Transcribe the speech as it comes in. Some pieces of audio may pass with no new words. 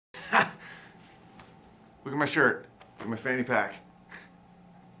Look at my shirt. Look at my fanny pack.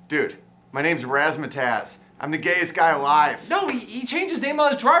 Dude, my name's Razzmatazz. I'm the gayest guy alive. No, he changed his name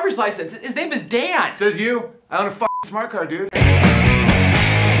on his driver's license. His name is Dan. Says you? I own a f***ing smart car, dude.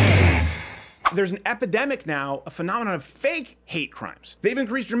 There's an epidemic now, a phenomenon of fake hate crimes. They've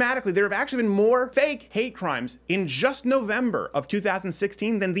increased dramatically. There have actually been more fake hate crimes in just November of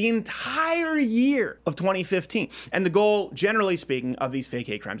 2016 than the entire year of 2015. And the goal, generally speaking, of these fake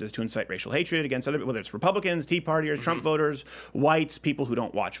hate crimes is to incite racial hatred against other, whether it's Republicans, Tea Partiers, Trump voters, whites, people who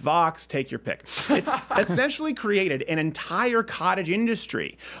don't watch Vox, take your pick. It's essentially created an entire cottage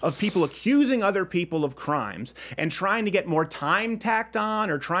industry of people accusing other people of crimes and trying to get more time tacked on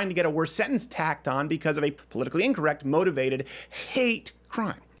or trying to get a worse sentence tacked on because of a politically incorrect, motivated hate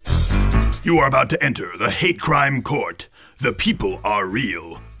crime. You are about to enter the hate crime court. The people are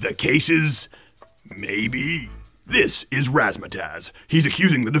real. The cases, maybe. This is Razzmatazz. He's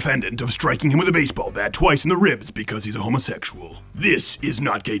accusing the defendant of striking him with a baseball bat twice in the ribs because he's a homosexual. This is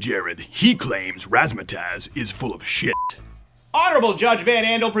not Gay Jared. He claims Razzmatazz is full of shit. Honorable Judge Van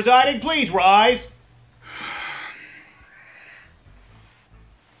Andel presiding, please rise.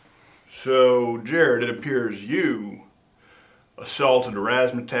 So, Jared, it appears you assaulted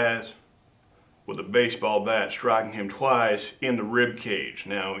Razzmatazz with a baseball bat, striking him twice in the rib cage.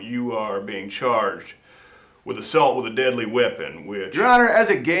 Now, you are being charged with assault with a deadly weapon, which... Your Honor, as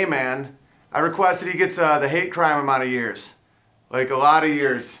a gay man, I request that he gets the hate crime amount of years. Like a lot of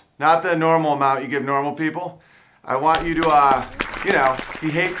years. Not the normal amount you give normal people. I want you to, you know, he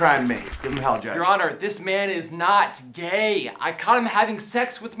hate crime me. Give him hell, Judge. Your Honor, this man is not gay. I caught him having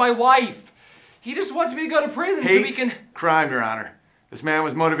sex with my wife. He just wants me to go to prison so we can... crime, Your Honor. This man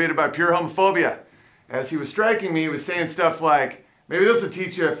was motivated by pure homophobia. As he was striking me, he was saying stuff like, maybe this will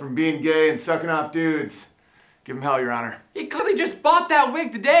teach you from being gay and sucking off dudes. Give him hell, Your Honor. He clearly just bought that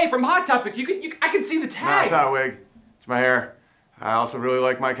wig today from Hot Topic. I can see the tag. No, it's not a wig. It's my hair. I also really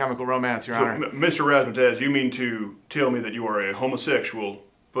like My Chemical Romance, Your Honor. Mr. Razzmatazz, you mean to tell me that you are a homosexual,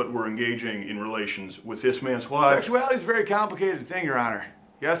 but were engaging in relations with this man's wife? Sexuality is a very complicated thing, Your Honor.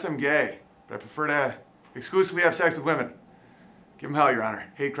 Yes, I'm gay, but I prefer to exclusively have sex with women. Give him hell, Your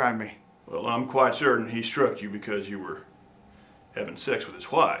Honor. Hate crime me. Well, I'm quite certain he struck you because you were having sex with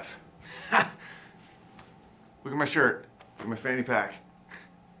his wife. Look at my shirt. Look at my fanny pack.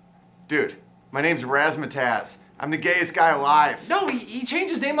 Dude, my name's Razzmatazz. I'm the gayest guy alive. No, he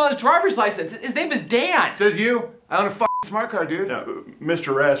changed his name on his driver's license. His name is Dan. Says you? I own a f***ing smart car, dude. Now,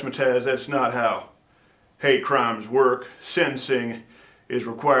 Mr. Razzmatazz, that's not how hate crimes work. Sentencing is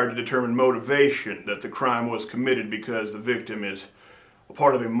required to determine motivation, that the crime was committed because the victim is a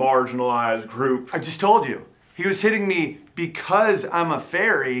part of a marginalized group. I just told you. He was hitting me because I'm a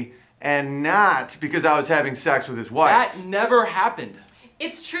fairy and not because I was having sex with his wife. That never happened.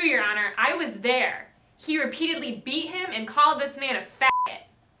 It's true, Your Honor. I was there. He repeatedly beat him and called this man a faggot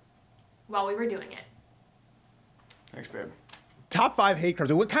while we were doing it. Thanks, babe. Top 5 hate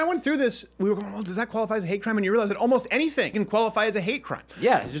crimes. We kind of went through this. We were going, well, does that qualify as a hate crime? And you realize that almost anything can qualify as a hate crime.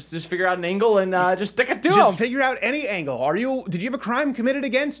 Yeah, just figure out an angle and just stick it to Just him. figure out any angle. Did you have a crime committed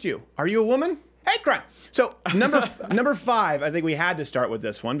against you? Are you a woman? Hate crime. So number 5, I think we had to start with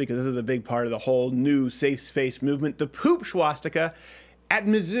this one because this is a big part of the whole new safe space movement, the poop swastika at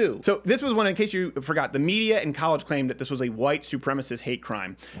Mizzou. So this was one, in case you forgot, the media and college claimed that this was a white supremacist hate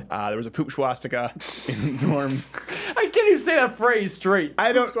crime. There was a poop swastika in dorms. I can't even say that phrase straight.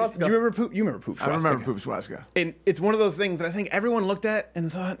 I don't, do you remember poop? You remember poop swastika? I remember poop swastika. And it's one of those things that I think everyone looked at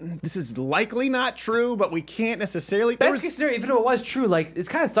and thought, this is likely not true, but we can't necessarily. Best case scenario, even if it was true, like, it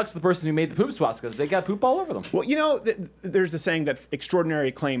kind of sucks for the person who made the poop swastikas. They got poop all over them. Well, you know, there's the saying that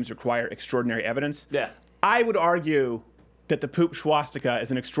extraordinary claims require extraordinary evidence. Yeah. I would argue that the poop swastika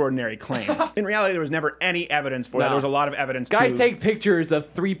is an extraordinary claim. In reality, there was never any evidence for that. There was a lot of evidence. Guys take pictures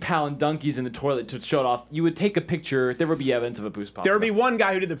of 3-pound donkeys in the toilet to show it off. You would take a picture, there would be evidence of a poop swastika. There would be one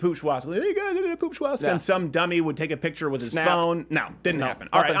guy who did the poop swastika. Hey guys, I did a poop swastika. Yeah. And some dummy would take a picture with his phone. No, didn't happen. Nothing.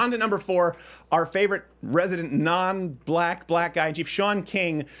 All right, on to number 4. Our favorite resident non-black guy in chief, Sean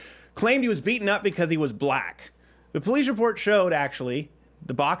King, claimed he was beaten up because he was black. The police report showed, actually,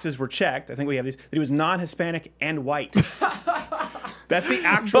 the boxes were checked, I think we have these, that he was non-Hispanic and white. That's the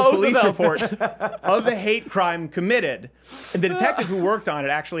actual police report of the hate crime committed. And the detective who worked on it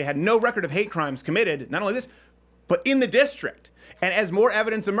actually had no record of hate crimes committed, not only this, but in the district. And as more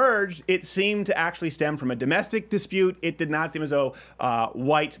evidence emerged, it seemed to actually stem from a domestic dispute. It did not seem as though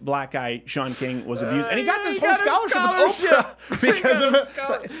white, black guy Sean King was abused. And he got this whole scholarship with Oprah because of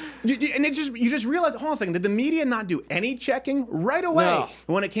it. And you just realize, hold on a second, did the media not do any checking right away? No.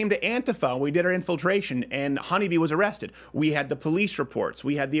 When it came to Antifa, we did our infiltration and Honeybee was arrested. We had the police reports.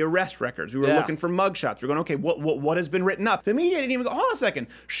 We had the arrest records. We were looking for mugshots. We were going, okay, what has been written up? The media didn't even go, hold on a second.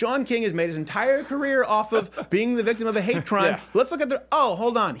 Sean King has made his entire career off of being the victim of a hate crime. Let's look at the, oh,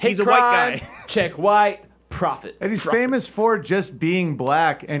 hold on. He's a white guy. Check white. Profit. And he's famous for just being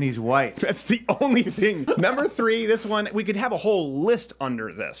black and he's white. That's the only thing. Number 3, this one, we could have a whole list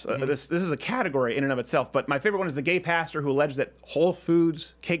under this. This is a category in and of itself, but my favorite one is the gay pastor who alleged that Whole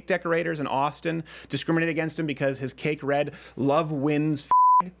Foods cake decorators in Austin discriminated against him because his cake read, "Love wins."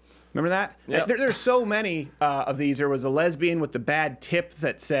 Remember that? Yep. There's so many of these. There was a lesbian with the bad tip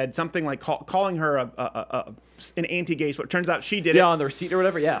that said something like calling her an anti-gay. So it turns out she did it. Yeah, on the receipt or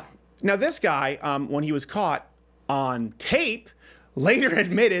whatever, yeah. Now this guy, when he was caught on tape, later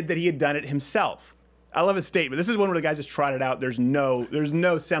admitted that he had done it himself. I love his statement. This is one where the guys just trotted it out. There's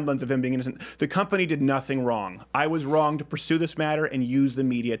no semblance of him being innocent. The company did nothing wrong. I was wrong to pursue this matter and use the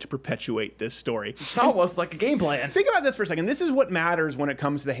media to perpetuate this story. It's almost like a game plan. Think about this for a second. This is what matters when it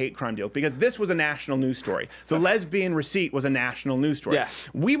comes to the hate crime deal, because this was a national news story. The lesbian receipt was a national news story. Yeah.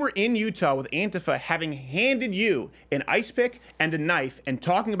 We were in Utah with Antifa having handed you an ice pick and a knife and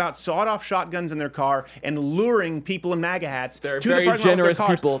talking about sawed-off shotguns in their car and luring people in MAGA hats They're to the very parking lot of their generous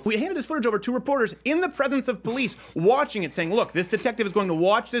cars. people. We handed this footage over to reporters in the presence of police watching it, saying, look, this detective is going to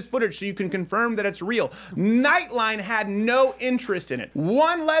watch this footage so you can confirm that it's real. Nightline had no interest in it.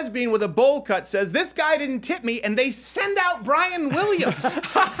 One lesbian with a bowl cut says, this guy didn't tip me, and they send out Brian Williams.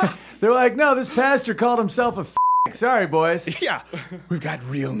 They're like, no, this pastor called himself a sorry, boys. Yeah, we've got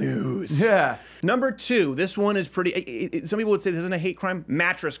real news. Yeah. Number 2, this one is pretty, some people would say this isn't a hate crime.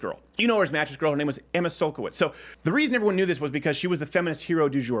 Mattress Girl. You know her as Mattress Girl. Her name was Emma Solkowitz. So the reason everyone knew this was because she was the feminist hero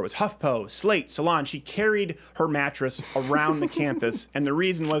du jour. It was HuffPo, Slate, Salon. She carried her mattress around the campus. And the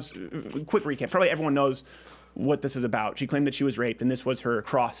reason was, quick recap, probably everyone knows what this is about. She claimed that she was raped, and this was her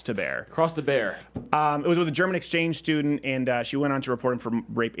cross to bear. Cross to bear. It was with a German exchange student, and she went on to report him for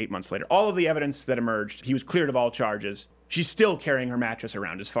rape 8 months later. All of the evidence that emerged, he was cleared of all charges. She's still carrying her mattress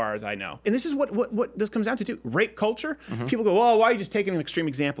around, as far as I know. And this is what this comes down to, too. Rape culture. People go, oh, why are you just taking an extreme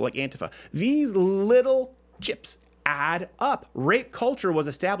example like Antifa? These little chips add up. Rape culture was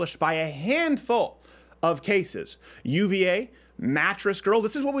established by a handful of cases. UVA, Mattress Girl.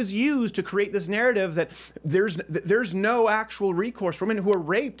 This is what was used to create this narrative that there's no actual recourse for women who are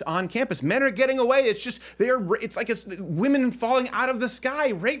raped on campus. Men are getting away. It's just it's like it's women falling out of the sky.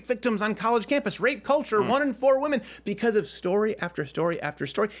 Rape victims on college campus. Rape culture. 1 in 4 women because of story after story after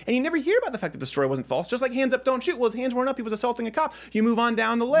story. And you never hear about the fact that the story wasn't false. Just like Hands Up, Don't Shoot. Well, his hands weren't up. He was assaulting a cop. You move on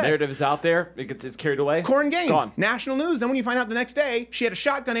down the list. Narrative is out there. It's carried away. Corn Gaines, Gone. national news. Then when you find out the next day, she had a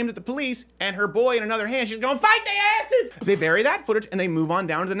shotgun aimed at the police and her boy in another hand. She's going, fight their asses! They bury that footage and they move on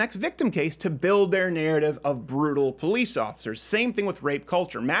down to the next victim case to build their narrative of brutal police officers. Same thing with rape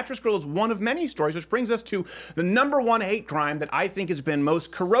culture. Mattress Girl is one of many stories, which brings us to the #1 hate crime that I think has been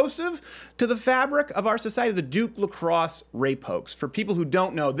most corrosive to the fabric of our society, the Duke Lacrosse rape hoax. For people who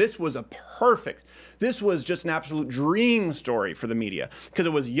don't know, this was just an absolute dream story for the media because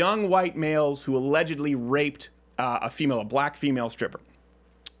it was young white males who allegedly raped a black female stripper.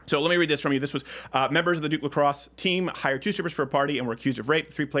 So let me read this from you. This was members of the Duke Lacrosse team hired 2 strippers for a party and were accused of rape.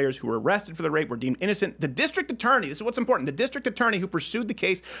 The 3 players who were arrested for the rape were deemed innocent. The district attorney, this is what's important, the district attorney who pursued the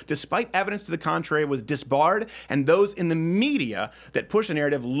case despite evidence to the contrary was disbarred, and those in the media that pushed the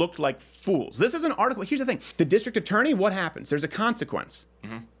narrative looked like fools. This is an article. Here's the thing. The district attorney, what happens? There's a consequence.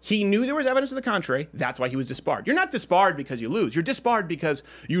 He knew there was evidence to the contrary. That's why he was disbarred. You're not disbarred because you lose. You're disbarred because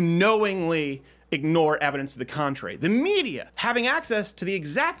you knowingly ignore evidence to the contrary. The media, having access to the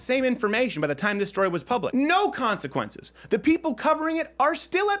exact same information by the time this story was public. No consequences. The people covering it are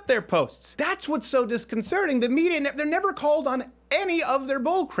still at their posts. That's what's so disconcerting. The media, they're never called on any of their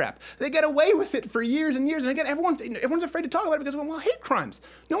bull crap. They get away with it for years and years. And again, everyone's afraid to talk about it because, well, hate crimes.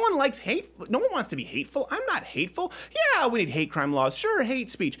 No one likes hateful. No one wants to be hateful. I'm not hateful. Yeah, we need hate crime laws. Sure,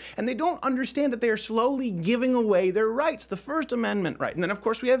 hate speech. And they don't understand that they are slowly giving away their rights. The First Amendment right. And then, of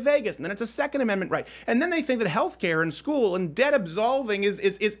course, we have Vegas. And then it's a Second Amendment right. And then they think that healthcare and school and debt absolving is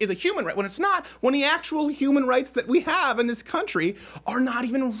a human right when it's not, when the actual human rights that we have in this country are not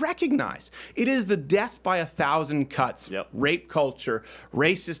even recognized. It is the death by 1,000 cuts. Yep. Rape culture,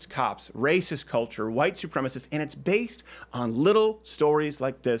 racist cops, racist culture, white supremacists, and it's based on little stories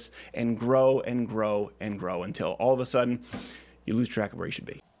like this and grow and grow and grow until all of a sudden you lose track of where you should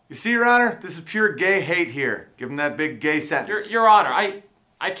be. You see, Your Honor, this is pure gay hate here. Give him that big gay sentence. Your Honor,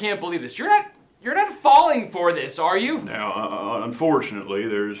 I can't believe this. You're not falling for this, are you? Now, unfortunately,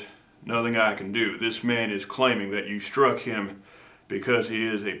 there's nothing I can do. This man is claiming that you struck him because he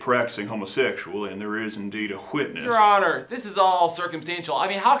is a practicing homosexual, and there is indeed a witness. Your Honor, this is all circumstantial. I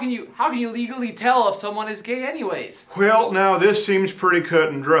mean, how can you legally tell if someone is gay anyways? Well, now this seems pretty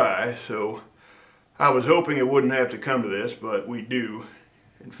cut and dry, so I was hoping it wouldn't have to come to this, but we do,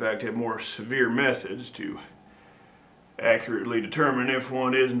 in fact, have more severe methods to accurately determine if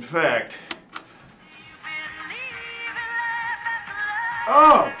one is, in fact.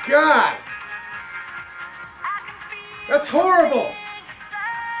 Oh, God! That's horrible!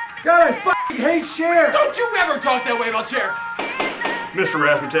 God, I fucking hate Cher! Don't you ever talk that way about Cher! Mr.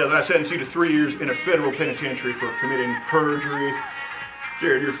 Rasmussen, I sentence you to 3 years in a federal penitentiary for committing perjury.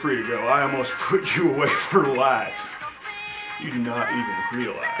 Jared, you're free to go. I almost put you away for life. You do not even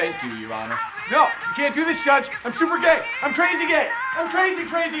realize. Thank you, Your Honor. No, you can't do this, Judge. I'm super gay. I'm crazy gay. I'm crazy,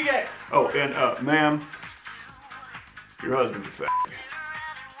 crazy gay. Oh, and ma'am, your husband's a fag.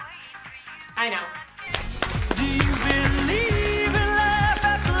 I know. Do you believe in life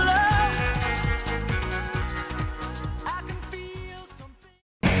after love? I can feel something.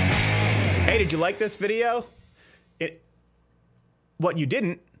 Hey, did you like this video? What, you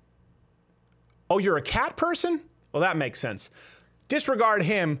didn't? Oh, you're a cat person? Well, that makes sense. Disregard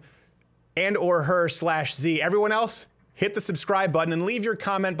him and or her /Z. Everyone else, hit the subscribe button and leave your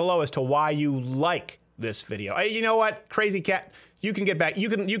comment below as to why you like this video. Hey, you know what? Crazy cat, you can get back. You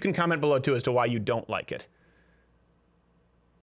can comment below too as to why you don't like it.